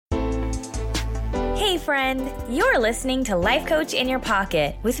Hey friend, you're listening to Life Coach in Your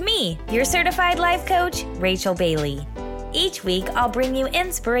Pocket with me, your certified life coach, Rachel Bailey. Each week, I'll bring you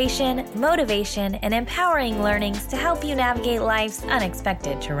inspiration, motivation, and empowering learnings to help you navigate life's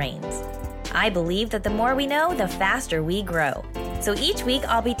unexpected terrains. I believe that the more we know, the faster we grow. So each week,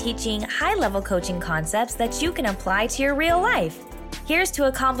 I'll be teaching high-level coaching concepts that you can apply to your real life. Here's to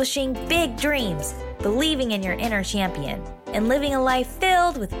accomplishing big dreams, believing in your inner champion, and living a life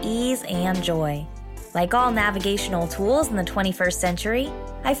filled with ease and joy. Like all navigational tools in the 21st century,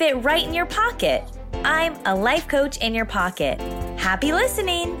 I fit right in your pocket. I'm a life coach in your pocket. Happy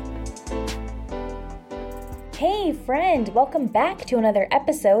listening! Hey friend, welcome back to another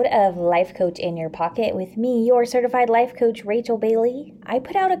episode of Life Coach in Your Pocket with me, your certified life coach, Rachel Bailey. I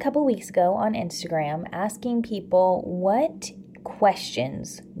put out a couple weeks ago on Instagram asking people, what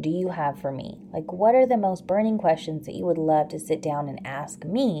questions do you have for me? Like, what are the most burning questions that you would love to sit down and ask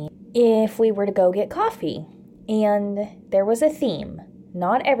me if we were to go get coffee? And there was a theme.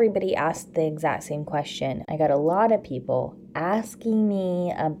 Not everybody asked the exact same question. I got a lot of people asking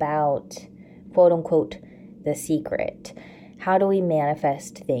me about, quote unquote, the secret. How do we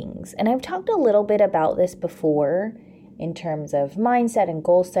manifest things? And I've talked a little bit about this before in terms of mindset and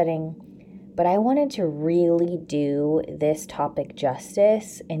goal setting, but I wanted to really do this topic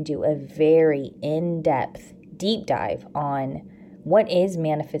justice and do a very in-depth deep dive on what is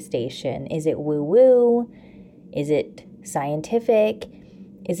manifestation. Is it woo-woo? Is it scientific?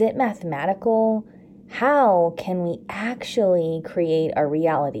 Is it mathematical? How can we actually create our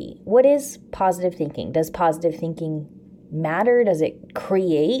reality? What is positive thinking? Does positive thinking matter? Does it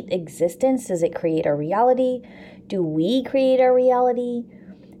create existence? Does it create our reality? Do we create our reality?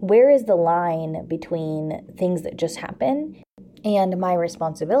 Where is the line between things that just happen and my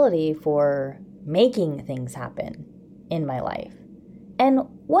responsibility for making things happen in my life? And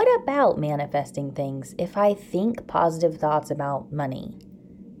what about manifesting things? If I think positive thoughts about money,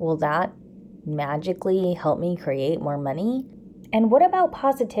 will that magically help me create more money? And what about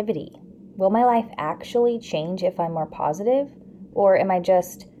positivity? Will my life actually change if I'm more positive? Or am I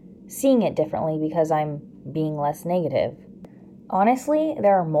just seeing it differently because I'm being less negative? Honestly,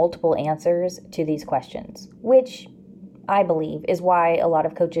 there are multiple answers to these questions, which I believe is why a lot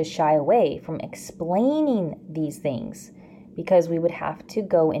of coaches shy away from explaining these things, because we would have to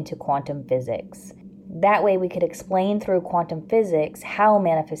go into quantum physics. That way we could explain through quantum physics how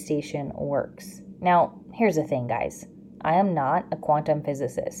manifestation works. Now, here's the thing, guys. I am not a quantum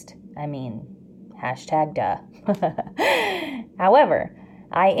physicist. I mean, #duh. However,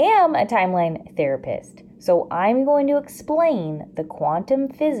 I am a timeline therapist. So I'm going to explain the quantum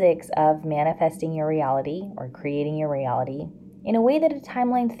physics of manifesting your reality or creating your reality in a way that a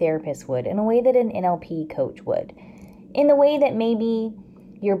timeline therapist would, in a way that an NLP coach would, in the way that maybe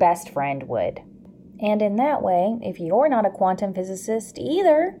your best friend would. And in that way, if you're not a quantum physicist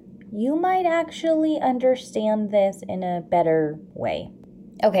either, you might actually understand this in a better way.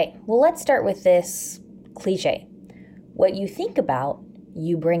 Okay, well, let's start with this cliche. What you think about,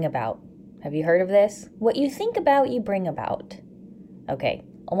 you bring about. Have you heard of this? What you think about, you bring about. Okay,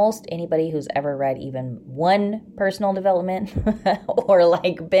 almost anybody who's ever read even one personal development or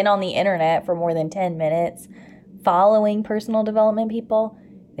like been on the internet for more than 10 minutes following personal development people,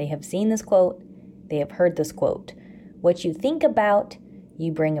 they have seen this quote, they have heard this quote. What you think about,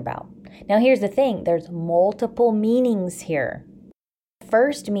 you bring about. Now here's the thing, there's multiple meanings here.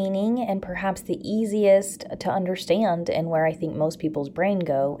 First meaning, and perhaps the easiest to understand and where I think most people's brain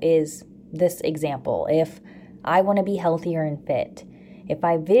go, is this example. If I want to be healthier and fit, if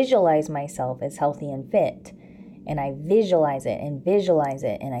I visualize myself as healthy and fit, and I visualize it and visualize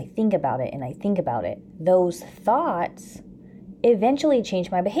it, and I think about it and I think about it, those thoughts eventually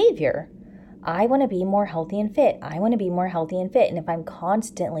change my behavior. I want to be more healthy and fit. I want to be more healthy and fit. And if I'm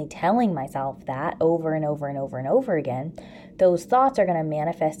constantly telling myself that over and over and over and over again, those thoughts are going to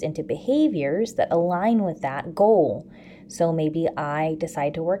manifest into behaviors that align with that goal. So maybe I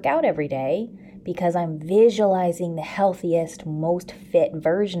decide to work out every day because I'm visualizing the healthiest, most fit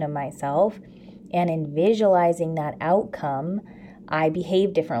version of myself. And in visualizing that outcome, I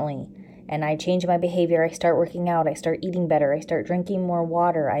behave differently. And I change my behavior. I start working out. I start eating better. I start drinking more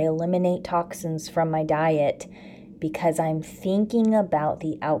water. I eliminate toxins from my diet because I'm thinking about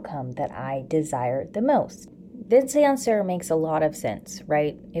the outcome that I desire the most. This answer makes a lot of sense,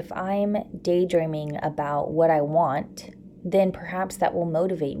 right? If I'm daydreaming about what I want, then perhaps that will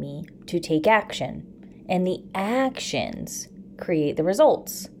motivate me to take action. And the actions create the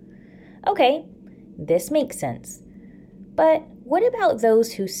results. Okay, this makes sense. But what about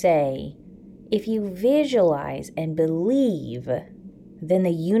those who say, if you visualize and believe then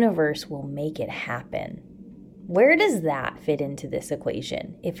the universe will make it happen. Where does that fit into this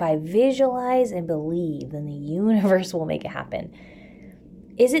equation? If I visualize and believe, then the universe will make it happen.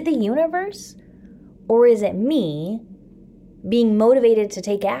 Is it the universe? Or is it me being motivated to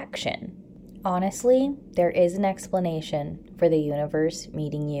take action? Honestly, there is an explanation for the universe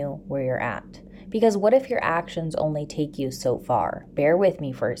meeting you where you're at. Because what if your actions only take you so far? Bear with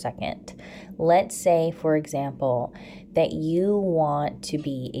me for a second. Let's say, for example, that you want to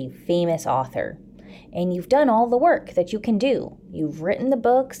be a famous author and you've done all the work that you can do. You've written the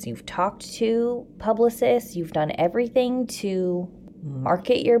books, you've talked to publicists, you've done everything to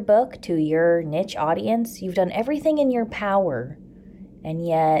market your book to your niche audience. You've done everything in your power, and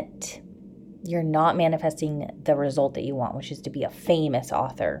yet you're not manifesting the result that you want, which is to be a famous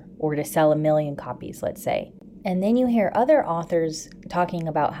author or to sell 1 million copies, let's say. And then you hear other authors talking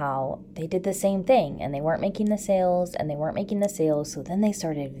about how they did the same thing and they weren't making the sales and they weren't making the sales. So then they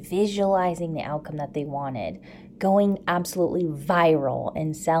started visualizing the outcome that they wanted, going absolutely viral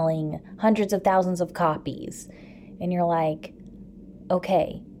and selling hundreds of thousands of copies. And you're like,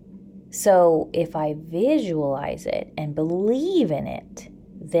 okay, so if I visualize it and believe in it,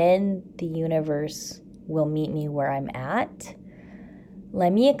 then the universe will meet me where I'm at.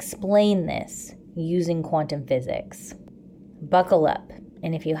 Let me explain this using quantum physics. Buckle up.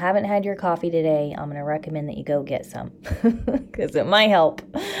 And if you haven't had your coffee today, I'm going to recommend that you go get some because it might help.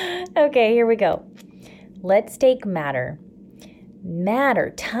 Okay, here we go. Let's take matter.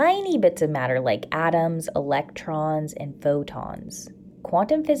 Matter, tiny bits of matter like atoms, electrons, and photons.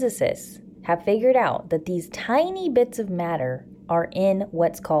 Quantum physicists have figured out that these tiny bits of matter are in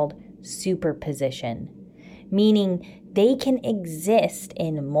what's called superposition, meaning they can exist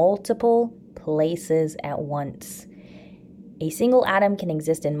in multiple places at once. A single atom can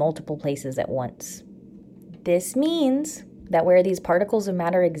exist in multiple places at once. This means that where these particles of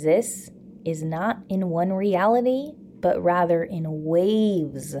matter exist is not in one reality, but rather in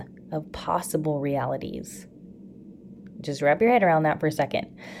waves of possible realities. Just wrap your head around that for a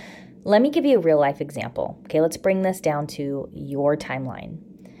second. Let me give you a real life example. Okay, let's bring this down to your timeline.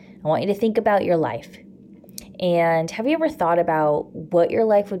 I want you to think about your life. And have you ever thought about what your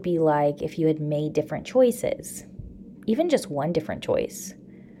life would be like if you had made different choices? Even just one different choice.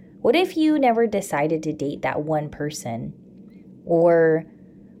 What if you never decided to date that one person? Or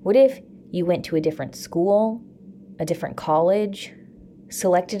what if you went to a different school, a different college,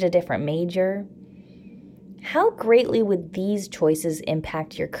 selected a different major? How greatly would these choices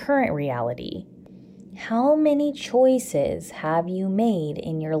impact your current reality? How many choices have you made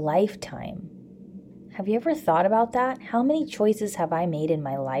in your lifetime? Have you ever thought about that? How many choices have I made in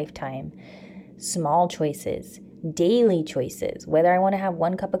my lifetime? Small choices, daily choices, whether I want to have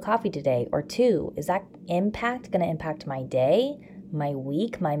 1 cup of coffee today or 2. Is that impact going to impact my day, my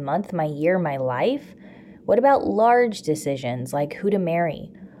week, my month, my year, my life? What about large decisions like who to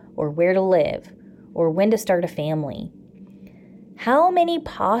marry or where to live or when to start a family? How many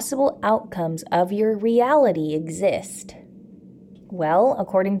possible outcomes of your reality exist? Well,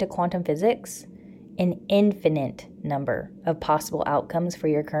 according to quantum physics, an infinite number of possible outcomes for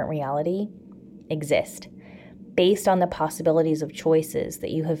your current reality exist based on the possibilities of choices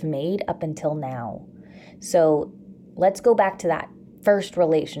that you have made up until now. So let's go back to that first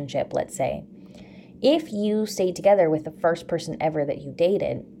relationship, let's say. If you stayed together with the first person ever that you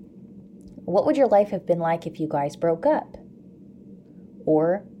dated, what would your life have been like if you guys broke up?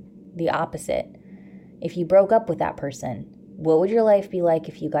 Or the opposite. If you broke up with that person, what would your life be like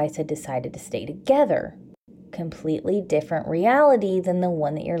if you guys had decided to stay together? Completely different reality than the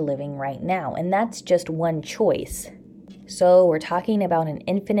one that you're living right now. And that's just one choice. So we're talking about an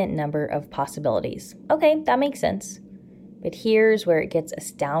infinite number of possibilities. Okay, that makes sense. But here's where it gets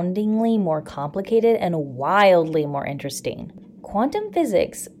astoundingly more complicated and wildly more interesting. Quantum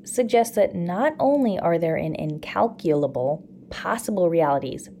physics suggests that not only are there an incalculable possible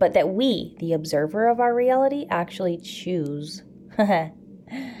realities, but that we, the observer of our reality, actually choose.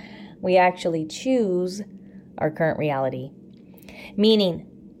 We actually choose our current reality. Meaning,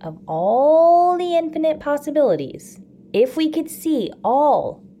 of all the infinite possibilities, if we could see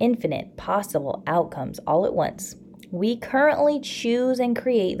all infinite possible outcomes all at once, we currently choose and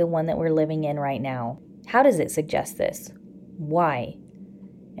create the one that we're living in right now. How does it suggest this? Why?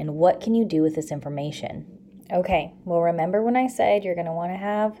 And what can you do with this information? Okay, well, remember when I said you're going to want to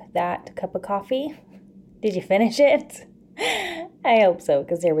have that cup of coffee? Did you finish it? I hope so,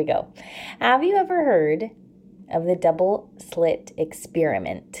 because here we go. Have you ever heard of the double slit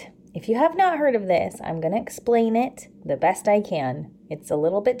experiment? If you have not heard of this, I'm going to explain it the best I can. It's a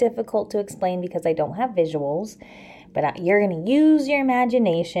little bit difficult to explain because I don't have visuals, But you're going to use your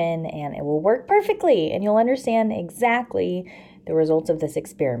imagination and it will work perfectly and you'll understand exactly the results of this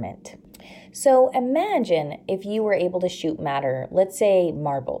experiment. So imagine if you were able to shoot matter, let's say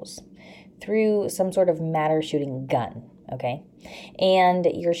marbles, through some sort of matter shooting gun, okay? And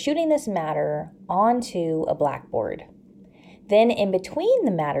you're shooting this matter onto a blackboard. Then in between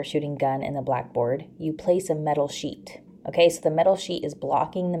the matter shooting gun and the blackboard, you place a metal sheet. Okay, so the metal sheet is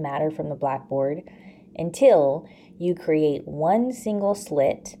blocking the matter from the blackboard until you create one single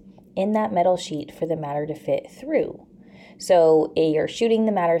slit in that metal sheet for the matter to fit through. So you're shooting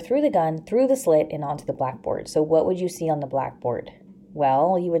the matter through the gun, through the slit, and onto the blackboard. So what would you see on the blackboard?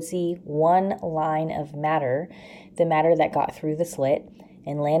 Well, you would see one line of matter, the matter that got through the slit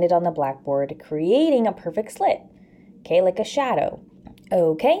and landed on the blackboard, creating a perfect slit. Okay, like a shadow.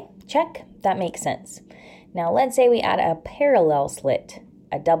 Okay, check, that makes sense. Now let's say we add a parallel slit,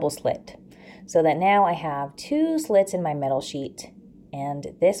 a double slit, so that now I have two slits in my metal sheet,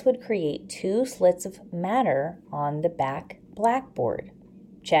 and this would create two slits of matter on the back blackboard.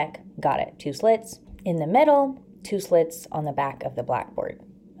 Check, got it. Two slits in the middle, two slits on the back of the blackboard.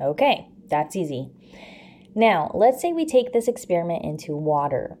 Okay, that's easy. Now, let's say we take this experiment into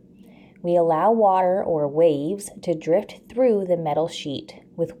water. We allow water or waves to drift through the metal sheet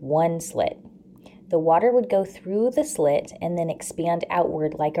with one slit. The water would go through the slit and then expand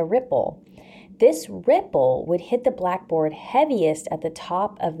outward like a ripple. This ripple would hit the blackboard heaviest at the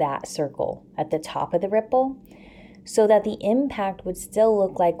top of that circle, at the top of the ripple, so that the impact would still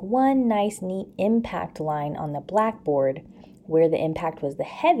look like one nice, neat impact line on the blackboard where the impact was the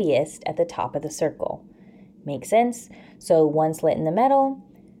heaviest at the top of the circle. Make sense? So one slit in the middle,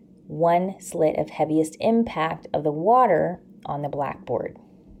 one slit of heaviest impact of the water on the blackboard.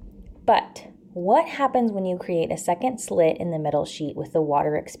 But what happens when you create a second slit in the metal sheet with the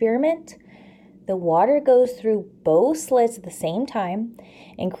water experiment? The water goes through both slits at the same time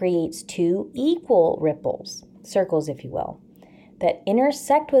and creates two equal ripples, circles if you will, that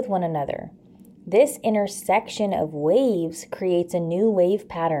intersect with one another. This intersection of waves creates a new wave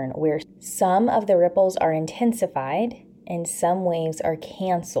pattern where some of the ripples are intensified and some waves are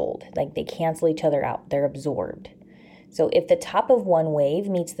canceled, like they cancel each other out, they're absorbed. So if the top of one wave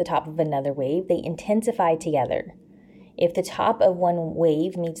meets the top of another wave, they intensify together. If the top of one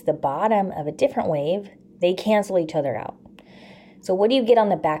wave meets the bottom of a different wave, they cancel each other out. So what do you get on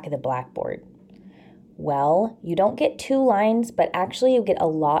the back of the blackboard? Well, you don't get two lines, but actually you get a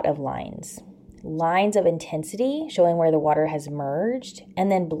lot of lines. Lines of intensity showing where the water has merged,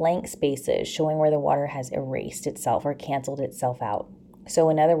 and then blank spaces showing where the water has erased itself or canceled itself out. So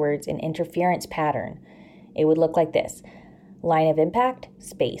in other words, an interference pattern. It would look like this: line of impact,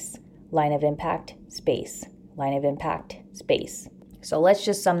 space, line of impact, space, line of impact, space. So let's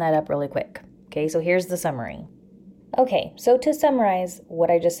just sum that up really quick. Okay, so here's the summary. Okay, so to summarize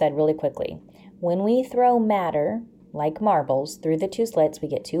what I just said really quickly, when we throw matter, like marbles, through the two slits, we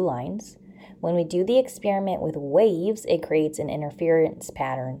get two lines. When we do the experiment with waves, it creates an interference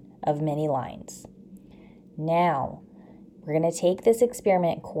pattern of many lines. Now, we're going to take this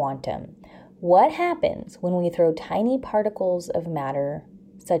experiment quantum. What happens when we throw tiny particles of matter,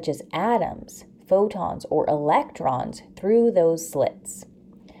 such as atoms, photons, or electrons, through those slits?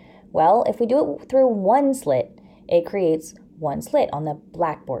 Well, if we do it through one slit, it creates one slit on the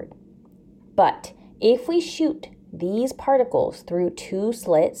blackboard. But if we shoot these particles through two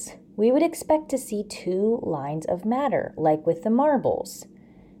slits, we would expect to see two lines of matter, like with the marbles.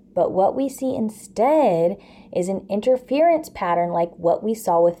 But what we see instead is an interference pattern like what we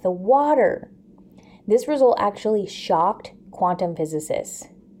saw with the water. This result actually shocked quantum physicists.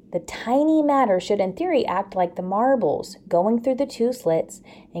 The tiny matter should in theory act like the marbles, going through the two slits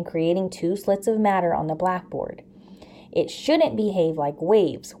and creating two slits of matter on the blackboard. It shouldn't behave like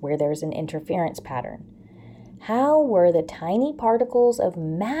waves where there's an interference pattern. How were the tiny particles of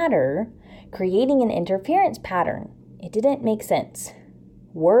matter creating an interference pattern? It didn't make sense.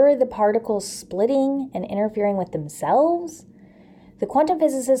 Were the particles splitting and interfering with themselves? The quantum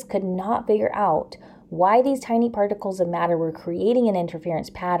physicists could not figure out why these tiny particles of matter were creating an interference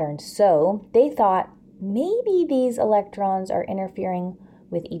pattern, so they thought maybe these electrons are interfering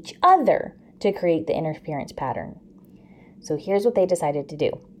with each other to create the interference pattern. So here's what they decided to do.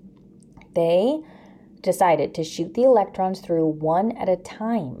 They decided to shoot the electrons through one at a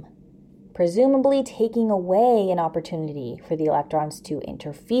time, presumably taking away an opportunity for the electrons to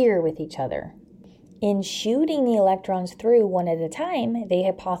interfere with each other. In shooting the electrons through one at a time, they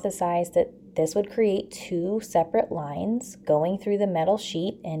hypothesized that this would create two separate lines going through the metal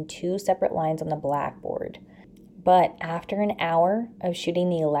sheet and two separate lines on the blackboard. But after an hour of shooting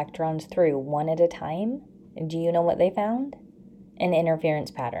the electrons through one at a time, Do you know what they found? An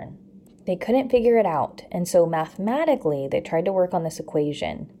interference pattern. They couldn't figure it out, and so mathematically, they tried to work on this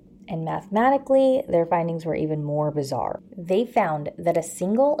equation. And mathematically, their findings were even more bizarre. They found that a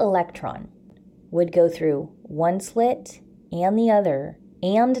single electron would go through one slit and the other,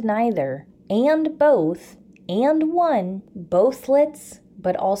 and neither, and both, and one, both slits,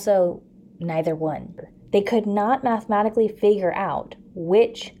 but also neither one. They could not mathematically figure out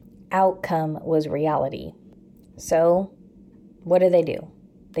which outcome was reality. So, what do?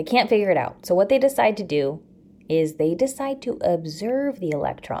 They can't figure it out. So what they decide to do is they decide to observe the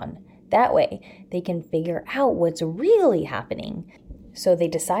electron. That way, they can figure out what's really happening. So they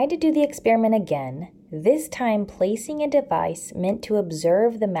decide to do the experiment again, this time placing a device meant to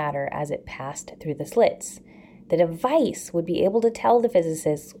observe the matter as it passed through the slits. The device would be able to tell the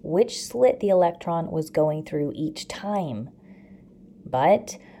physicists which slit the electron was going through each time.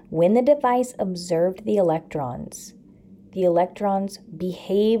 But when the device observed the electrons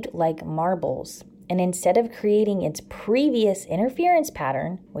behaved like marbles, and instead of creating its previous interference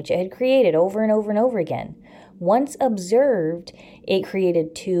pattern, which it had created over and over and over again, once observed, it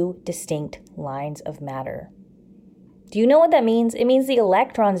created two distinct lines of matter. Do you know what that means? It means the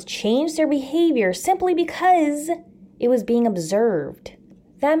electrons changed their behavior simply because it was being observed.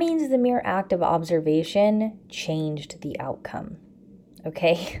 That means the mere act of observation changed the outcome.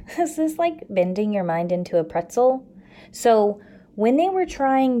 Okay? Is this like bending your mind into a pretzel? So when they were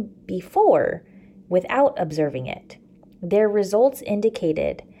trying before, without observing it, their results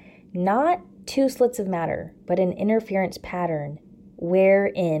indicated not two slits of matter, but an interference pattern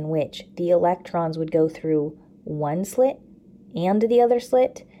wherein which the electrons would go through one slit and the other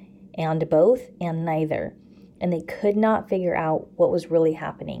slit, and both and neither. And they could not figure out what was really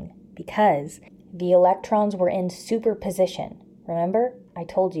happening because the electrons were in superposition. Remember, I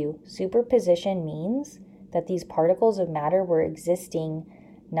told you, superposition means that these particles of matter were existing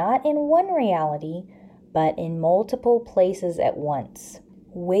not in one reality, but in multiple places at once.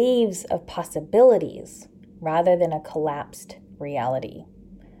 Waves of possibilities rather than a collapsed reality.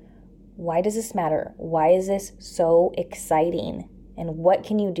 Why does this matter? Why is this so exciting? And what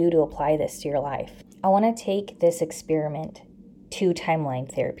can you do to apply this to your life? I want to take this experiment to timeline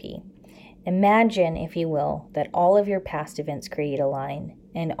therapy. Imagine, if you will, that all of your past events create a line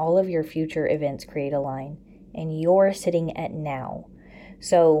and all of your future events create a line, and you're sitting at now.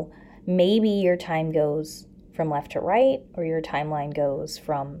 So maybe your time goes from left to right, or your timeline goes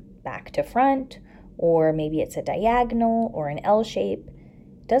from back to front, or maybe it's a diagonal or an L shape.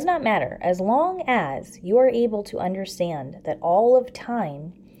 Does not matter, as long as you are able to understand that all of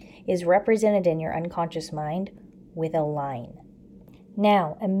time is represented in your unconscious mind with a line.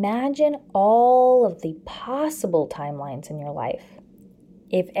 Now, imagine all of the possible timelines in your life.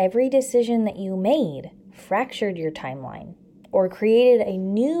 If every decision that you made fractured your timeline or created a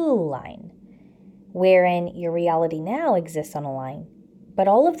new line, wherein your reality now exists on a line, but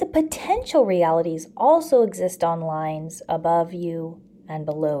all of the potential realities also exist on lines above you and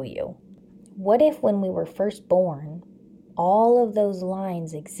below you. What if when we were first born, all of those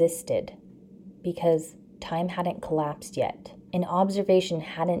lines existed because time hadn't collapsed yet, and observation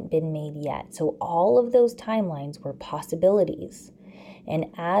hadn't been made yet, so all of those timelines were possibilities. And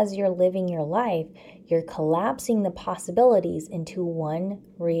as you're living your life, you're collapsing the possibilities into one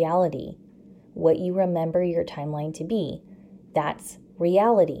reality. What you remember your timeline to be, that's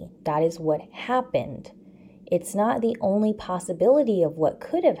reality. That is what happened. It's not the only possibility of what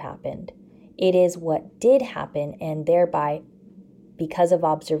could have happened. It is what did happen, and thereby, because of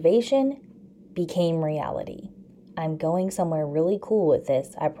observation, became reality. I'm going somewhere really cool with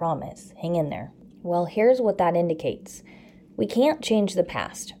this, I promise. Hang in there. Well, here's what that indicates. We can't change the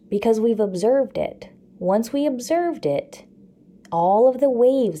past because we've observed it. Once we observed it, all of the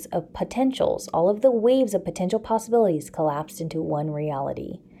waves of potentials, all of the waves of potential possibilities collapsed into one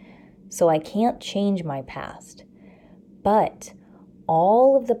reality. So I can't change my past. But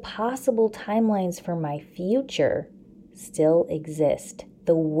all of the possible timelines for my future still exist.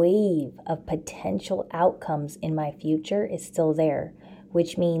 The wave of potential outcomes in my future is still there,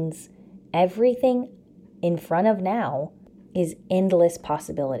 which means everything in front of now is endless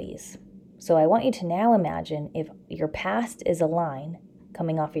possibilities. So I want you to now imagine if your past is a line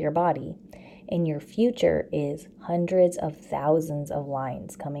coming off of your body and your future is hundreds of thousands of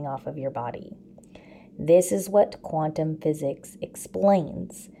lines coming off of your body. This is what quantum physics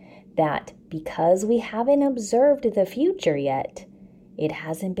explains, that because we haven't observed the future yet, it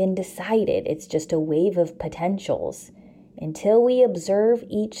hasn't been decided. It's just a wave of potentials. Until we observe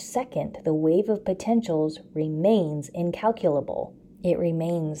each second, the wave of potentials remains incalculable. It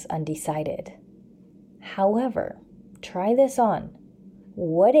remains undecided. However, try this on.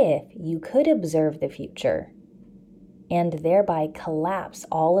 What if you could observe the future and thereby collapse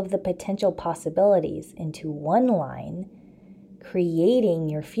all of the potential possibilities into one line, creating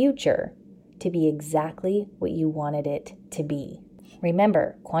your future to be exactly what you wanted it to be?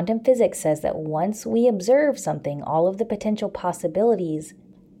 Remember, quantum physics says that once we observe something, all of the potential possibilities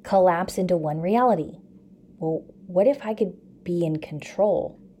collapse into one reality. Well, what if I could be in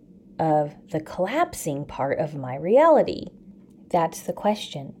control of the collapsing part of my reality? That's the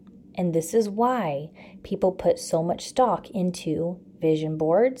question. And this is why people put so much stock into vision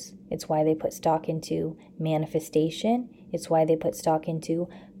boards. It's why they put stock into manifestation. It's why they put stock into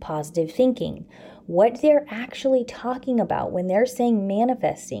positive thinking. What they're actually talking about when they're saying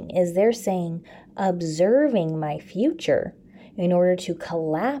manifesting is they're saying observing my future in order to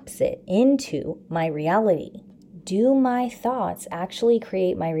collapse it into my reality. Do my thoughts actually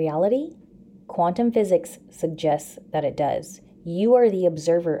create my reality? Quantum physics suggests that it does. You are the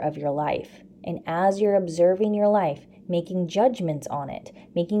observer of your life. And as you're observing your life, making judgments on it,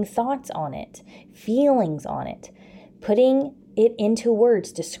 making thoughts on it, feelings on it, putting it into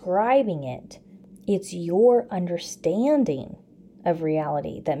words, describing it, it's your understanding of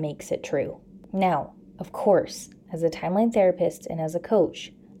reality that makes it true. Now, of course, as a timeline therapist and as a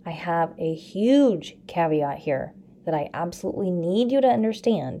coach, I have a huge caveat here that I absolutely need you to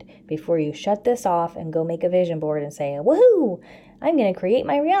understand before you shut this off and go make a vision board and say, woohoo, I'm going to create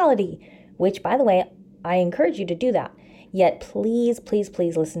my reality, which, by the way, I encourage you to do that. Yet, please, please,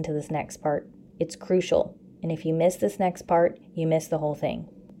 please listen to this next part. It's crucial. And if you miss this next part, you miss the whole thing.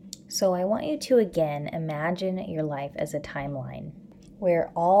 So I want you to, again, imagine your life as a timeline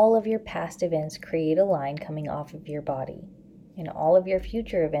where all of your past events create a line coming off of your body, and all of your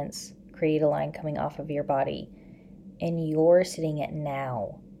future events create a line coming off of your body, and you're sitting at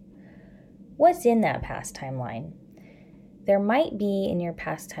now. What's in that past timeline? There might be in your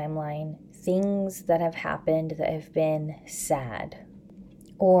past timeline things that have happened that have been sad,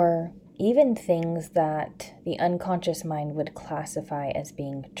 or even things that the unconscious mind would classify as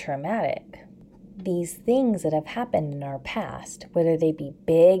being traumatic. These things that have happened in our past, whether they be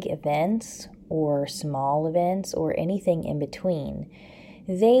big events or small events or anything in between,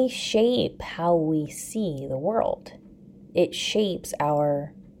 they shape how we see the world. It shapes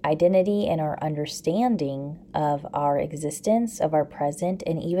our identity and our understanding of our existence, of our present,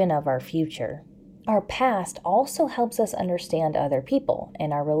 and even of our future. Our past also helps us understand other people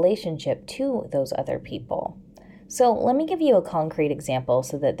and our relationship to those other people. So let me give you a concrete example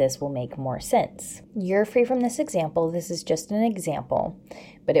so that this will make more sense. You're free from this example. This is just an example,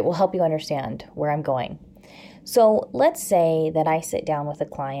 but it will help you understand where I'm going. So let's say that I sit down with a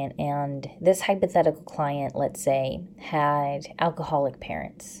client, and this hypothetical client, let's say, had alcoholic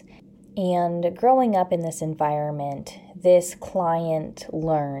parents. And growing up in this environment, this client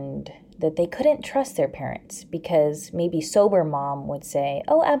learned that they couldn't trust their parents because maybe sober mom would say,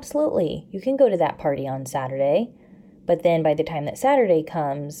 oh, absolutely, you can go to that party on Saturday. But then by the time that Saturday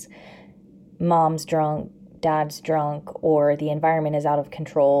comes, mom's drunk, dad's drunk, or the environment is out of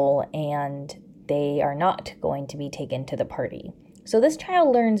control and they are not going to be taken to the party. So this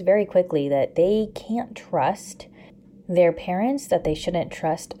child learns very quickly that they can't trust their parents, that they shouldn't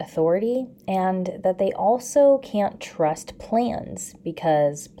trust authority, and that they also can't trust plans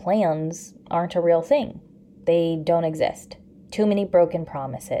because plans aren't a real thing. They don't exist. Too many broken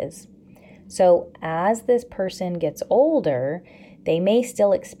promises. So as this person gets older, they may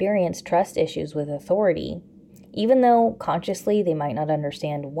still experience trust issues with authority. Even though consciously they might not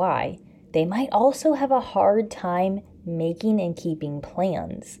understand why, they might also have a hard time making and keeping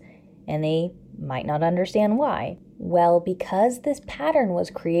plans, and they might not understand why. Well, because this pattern was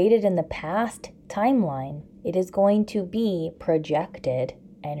created in the past timeline, it is going to be projected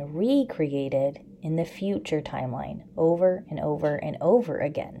and recreated in the future timeline over and over and over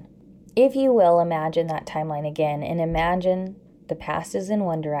again. If you will, imagine that timeline again, and imagine the past is in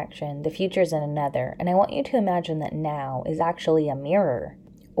one direction, the future is in another. And I want you to imagine that now is actually a mirror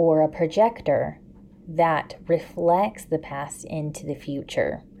or a projector that reflects the past into the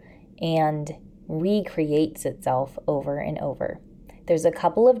future and recreates itself over and over. There's a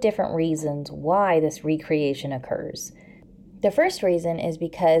couple of different reasons why this recreation occurs. The first reason is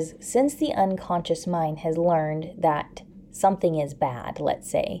because since the unconscious mind has learned that something is bad, let's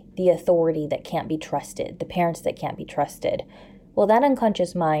say, the authority that can't be trusted, the parents that can't be trusted, well, that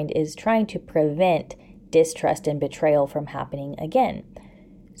unconscious mind is trying to prevent distrust and betrayal from happening again.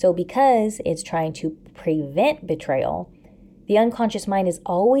 So because it's trying to prevent betrayal, the unconscious mind is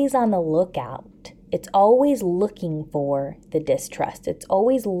always on the lookout it's always looking for the distrust. It's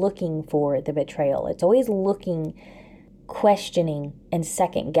always looking for the betrayal. It's always looking, questioning, and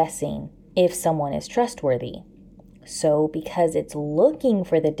second guessing if someone is trustworthy. So because it's looking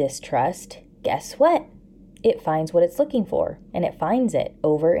for the distrust, guess what? It finds what it's looking for, and it finds it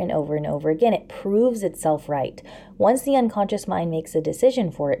over and over and over again. It proves itself right. Once the unconscious mind makes a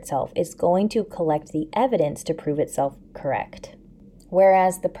decision for itself, it's going to collect the evidence to prove itself correct.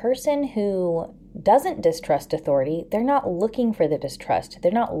 Whereas the person who doesn't distrust authority, they're not looking for the distrust.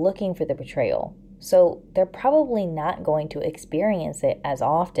 They're not looking for the betrayal. So they're probably not going to experience it as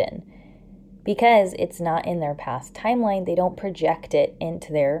often because it's not in their past timeline. They don't project it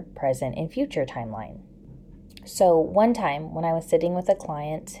into their present and future timeline. So one time when I was sitting with a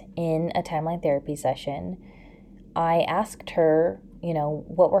client in a timeline therapy session, I asked her,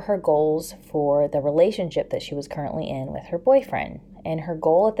 what were her goals for the relationship that she was currently in with her boyfriend. And her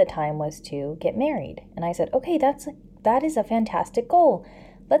goal at the time was to get married. And I said, okay, that is a fantastic goal.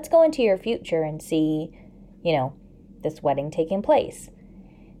 Let's go into your future and see, this wedding taking place.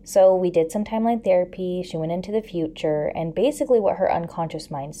 So we did some timeline therapy. She went into the future. And basically what her unconscious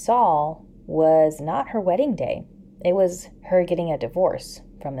mind saw was not her wedding day. It was her getting a divorce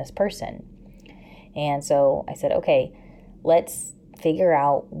from this person. And so I said, okay, let's figure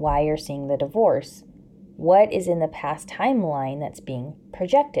out why you're seeing the divorce. What is in the past timeline that's being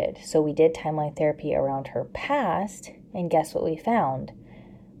projected? So we did timeline therapy around her past, and guess what we found?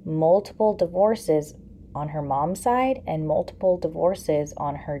 Multiple divorces on her mom's side and multiple divorces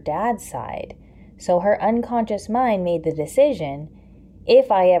on her dad's side. So her unconscious mind made the decision,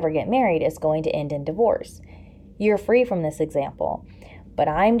 if I ever get married, it's going to end in divorce. You're free from this example, but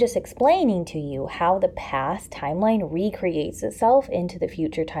I'm just explaining to you how the past timeline recreates itself into the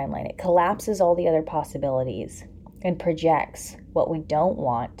future timeline. It collapses all the other possibilities and projects what we don't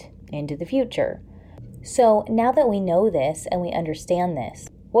want into the future. So now that we know this and we understand this,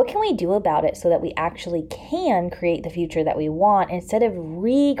 what can we do about it so that we actually can create the future that we want instead of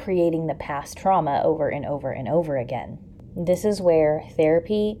recreating the past trauma over and over and over again? This is where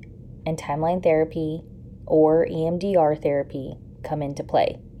therapy and timeline therapy or EMDR therapy come into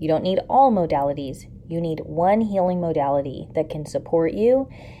play. You don't need all modalities. You need one healing modality that can support you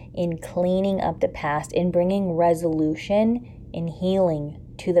in cleaning up the past and bringing resolution and healing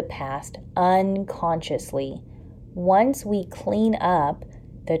to the past unconsciously. Once we clean up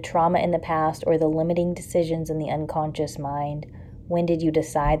the trauma in the past or the limiting decisions in the unconscious mind, when did you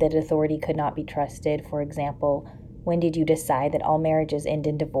decide that authority could not be trusted, for example? When did you decide that all marriages end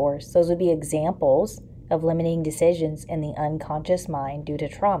in divorce? Those would be examples of limiting decisions in the unconscious mind due to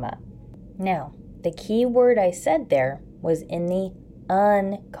trauma. Now, the key word I said there was in the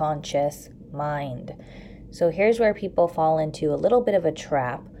unconscious mind. So here's where people fall into a little bit of a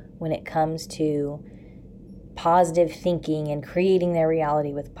trap when it comes to positive thinking and creating their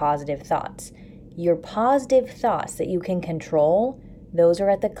reality with positive thoughts. Your positive thoughts that you can control, those are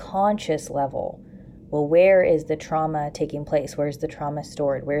at the conscious level. Well, where is the trauma taking place? Where's the trauma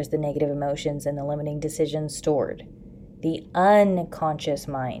stored? Where's the negative emotions and the limiting decisions stored? The unconscious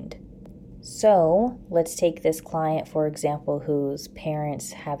mind. So let's take this client, for example, whose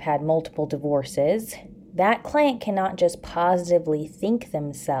parents have had multiple divorces. That client cannot just positively think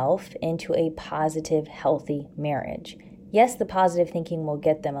themselves into a positive, healthy marriage. Yes, the positive thinking will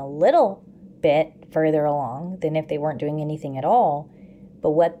get them a little bit further along than if they weren't doing anything at all.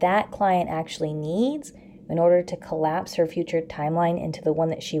 But what that client actually needs in order to collapse her future timeline into the one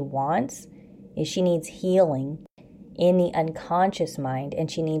that she wants is she needs healing in the unconscious mind, and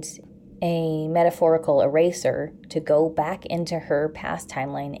she needs a metaphorical eraser to go back into her past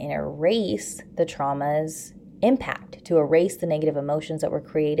timeline and erase the trauma's impact, to erase the negative emotions that were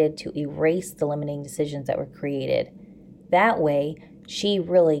created, to erase the limiting decisions that were created. That way, she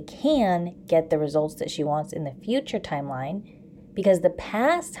really can get the results that she wants in the future timeline, because the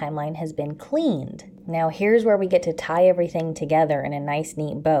past timeline has been cleaned. Now, here's where we get to tie everything together in a nice,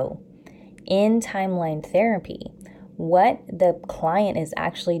 neat bow. In timeline therapy, what the client is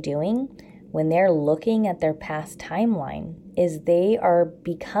actually doing when they're looking at their past timeline is they are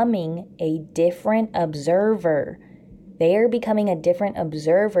becoming a different observer. They are becoming a different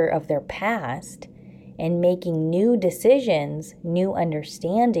observer of their past and making new decisions, new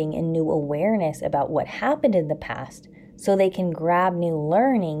understanding, and new awareness about what happened in the past, so they can grab new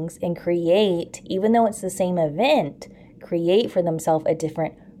learnings and create, even though it's the same event, create for themselves a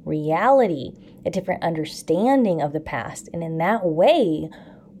different reality, a different understanding of the past. And in that way,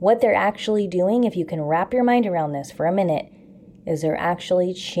 what they're actually doing, if you can wrap your mind around this for a minute, is they're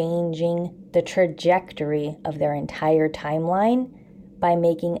actually changing the trajectory of their entire timeline by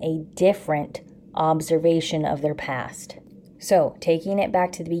making a different observation of their past. So, taking it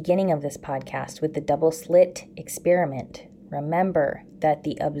back to the beginning of this podcast with the double slit experiment, remember that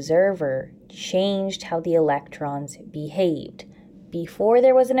the observer changed how the electrons behaved. Before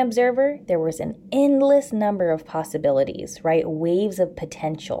there was an observer, there was an endless number of possibilities, right? Waves of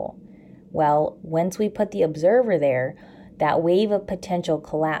potential. Well, once we put the observer there, that wave of potential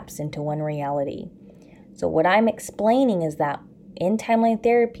collapsed into one reality. So what I'm explaining is that in timeline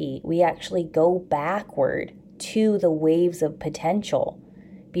therapy, we actually go backward to the waves of potential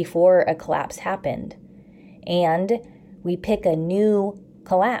before a collapse happened. And we pick a new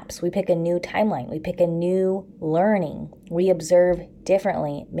collapse. We pick a new timeline. We pick a new learning. We observe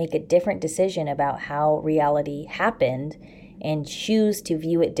differently, make a different decision about how reality happened, and choose to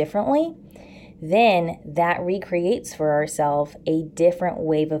view it differently. Then that recreates for ourselves a different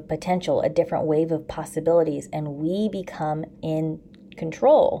wave of potential, a different wave of possibilities, and we become in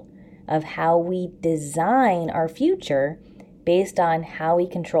control of how we design our future based on how we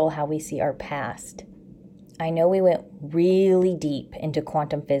control how we see our past. I know we went really deep into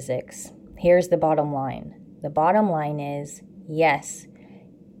quantum physics. Here's the bottom line. The bottom line is, yes,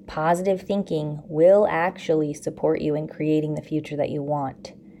 positive thinking will actually support you in creating the future that you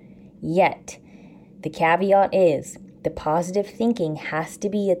want. Yet, the caveat is the positive thinking has to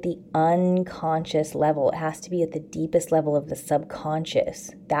be at the unconscious level. It has to be at the deepest level of the subconscious.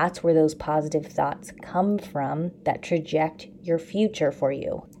 That's where those positive thoughts come from that traject your future for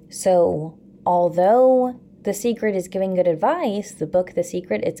you. So, although The Secret is giving good advice, the book The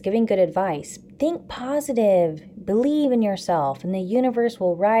Secret, it's giving good advice. Think positive, believe in yourself, and the universe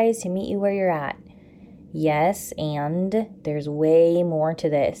will rise to meet you where you're at. Yes, and there's way more to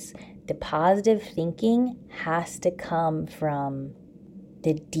this. The positive thinking has to come from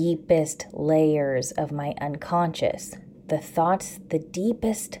the deepest layers of my unconscious. The thoughts, the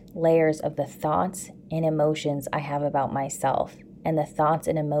deepest layers of the thoughts and emotions I have about myself, and the thoughts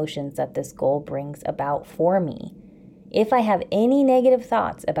and emotions that this goal brings about for me. If I have any negative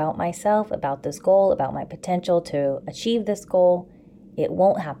thoughts about myself, about this goal, about my potential to achieve this goal, it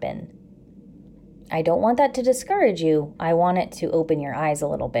won't happen. I don't want that to discourage you. I want it to open your eyes a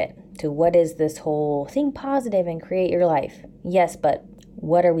little bit to what is this whole think positive and create your life. Yes, but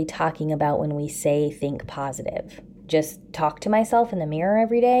what are we talking about when we say think positive? Just talk to myself in the mirror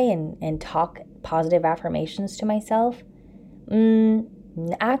every day and talk positive affirmations to myself?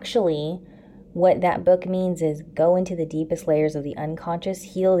 Actually, what that book means is go into the deepest layers of the unconscious,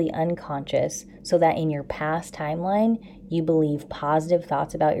 heal the unconscious, so that in your past timeline, you believe positive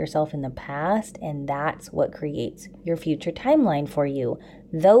thoughts about yourself in the past, and that's what creates your future timeline for you.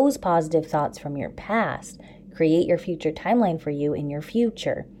 Those positive thoughts from your past create your future timeline for you in your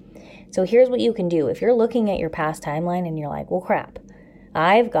future. So here's what you can do. If you're looking at your past timeline and you're like, well, crap,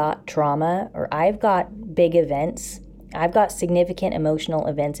 I've got trauma, or I've got big events, I've got significant emotional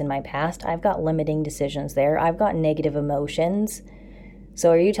events in my past. I've got limiting decisions there. I've got negative emotions.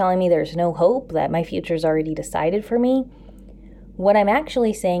 So are you telling me there's no hope, that my future's already decided for me? What I'm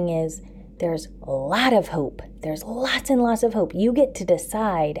actually saying is there's a lot of hope. There's lots and lots of hope. You get to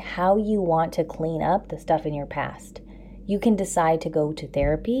decide how you want to clean up the stuff in your past. You can decide to go to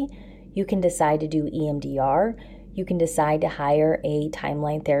therapy. You can decide to do EMDR. You can decide to hire a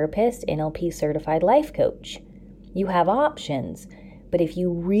timeline therapist, NLP certified life coach. You have options, but if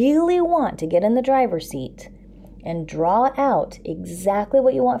you really want to get in the driver's seat and draw out exactly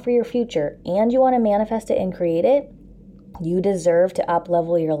what you want for your future, and you want to manifest it and create it, you deserve to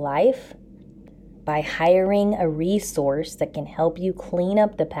up-level your life by hiring a resource that can help you clean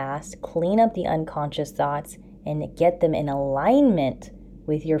up the past, clean up the unconscious thoughts, and get them in alignment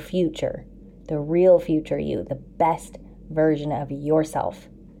with your future, the real future you, the best version of yourself.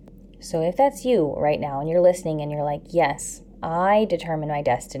 So if that's you right now and you're listening and you're like, yes, I determine my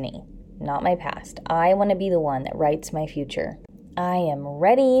destiny, not my past. I want to be the one that writes my future. I am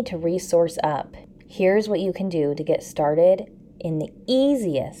ready to resource up. Here's what you can do to get started in the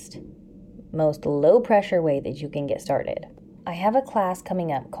easiest, most low pressure way that you can get started. I have a class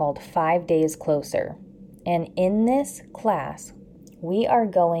coming up called 5 Days Closer. And in this class, we are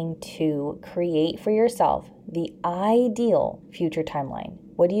going to create for yourself the ideal future timeline.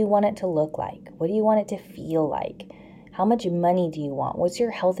 What do you want it to look like? What do you want it to feel like? How much money do you want? What's your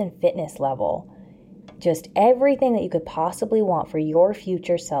health and fitness level? Just everything that you could possibly want for your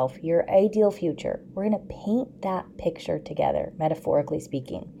future self, your ideal future. We're going to paint that picture together, metaphorically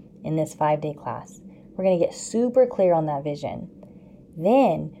speaking, in this 5-day class. We're going to get super clear on that vision.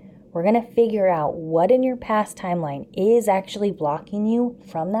 Then we're going to figure out what in your past timeline is actually blocking you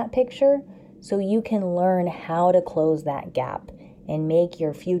from that picture, so you can learn how to close that gap and make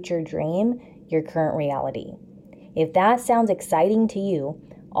your future dream your current reality. If that sounds exciting to you,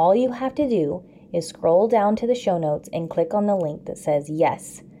 all you have to do is scroll down to the show notes and click on the link that says,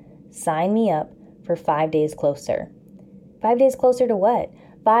 yes, sign me up for 5 days closer. 5 days closer to what?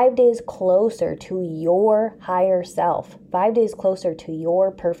 5 days closer to your higher self. 5 days closer to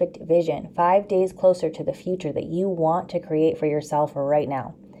your perfect vision. 5 days closer to the future that you want to create for yourself right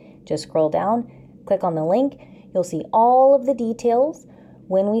now. Just scroll down, click on the link. You'll see all of the details,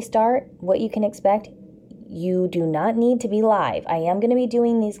 when we start, what you can expect. You do not need to be live. I am going to be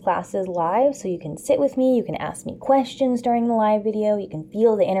doing these classes live, so you can sit with me. You can ask me questions during the live video. You can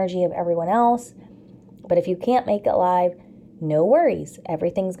feel the energy of everyone else. But if you can't make it live, no worries.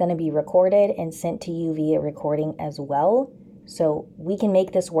 Everything's going to be recorded and sent to you via recording as well. So we can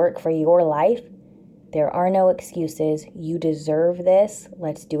make this work for your life. There are no excuses. You deserve this.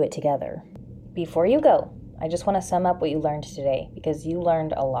 Let's do it together. Before you go, I just want to sum up what you learned today, because you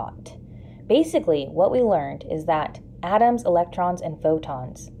learned a lot. Basically, what we learned is that atoms, electrons, and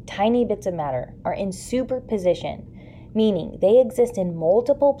photons, tiny bits of matter, are in superposition, meaning they exist in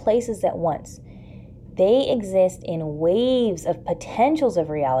multiple places at once. They exist in waves of potentials of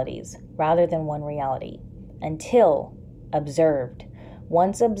realities rather than one reality, until observed.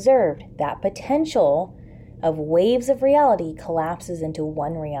 Once observed, that potential of waves of reality collapses into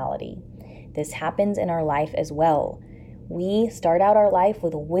one reality. This happens in our life as well. We start out our life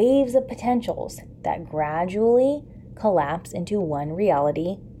with waves of potentials that gradually collapse into one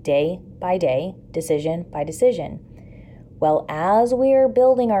reality, day by day, decision by decision. Well, as we're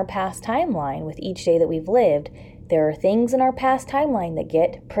building our past timeline with each day that we've lived, there are things in our past timeline that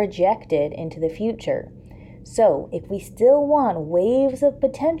get projected into the future. So, if we still want waves of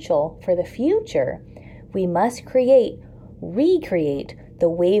potential for the future, we must recreate the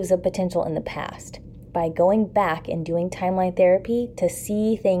waves of potential in the past by going back and doing timeline therapy to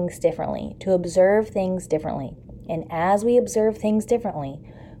see things differently, to observe things differently. And as we observe things differently,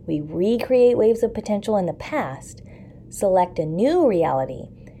 we recreate waves of potential in the past, select a new reality,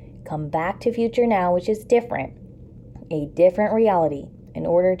 come back to future now, which is different, a different reality, in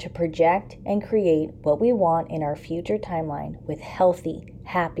order to project and create what we want in our future timeline with healthy,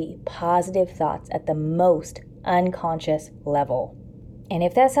 happy, positive thoughts at the most unconscious level. And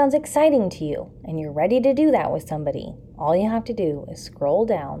if that sounds exciting to you and you're ready to do that with somebody, all you have to do is scroll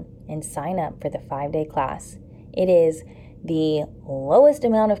down and sign up for the 5-day class. It is the lowest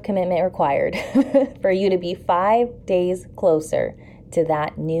amount of commitment required for you to be 5 days closer to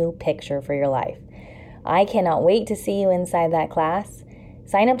that new picture for your life. I cannot wait to see you inside that class.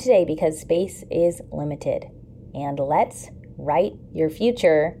 Sign up today because space is limited. And let's write your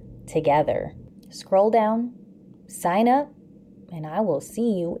future together. Scroll down, sign up, and I will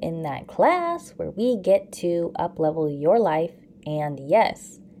see you in that class where we get to up-level your life and,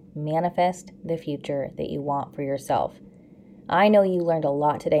 yes, manifest the future that you want for yourself. I know you learned a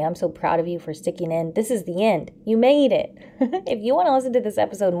lot today. I'm so proud of you for sticking in. This is the end. You made it. If you want to listen to this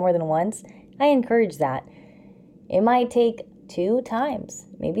episode more than once, I encourage that. It might take 2 times,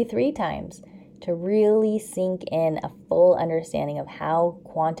 maybe 3 times, to really sink in a full understanding of how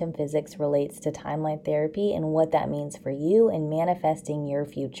quantum physics relates to timeline therapy and what that means for you in manifesting your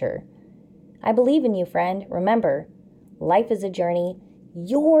future. I believe in you, friend. Remember, life is a journey.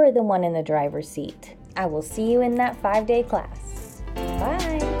 You're the one in the driver's seat. I will see you in that 5-day class.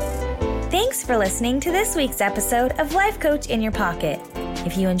 Bye. Thanks for listening to this week's episode of Life Coach in Your Pocket.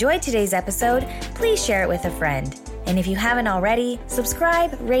 If you enjoyed today's episode, please share it with a friend. And if you haven't already,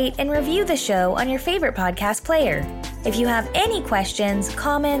 subscribe, rate, and review the show on your favorite podcast player. If you have any questions,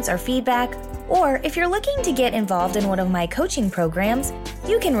 comments, or feedback, or if you're looking to get involved in one of my coaching programs,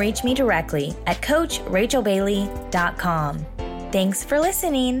 you can reach me directly at CoachRachelBailey.com. Thanks for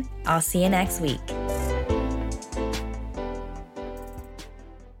listening. I'll see you next week.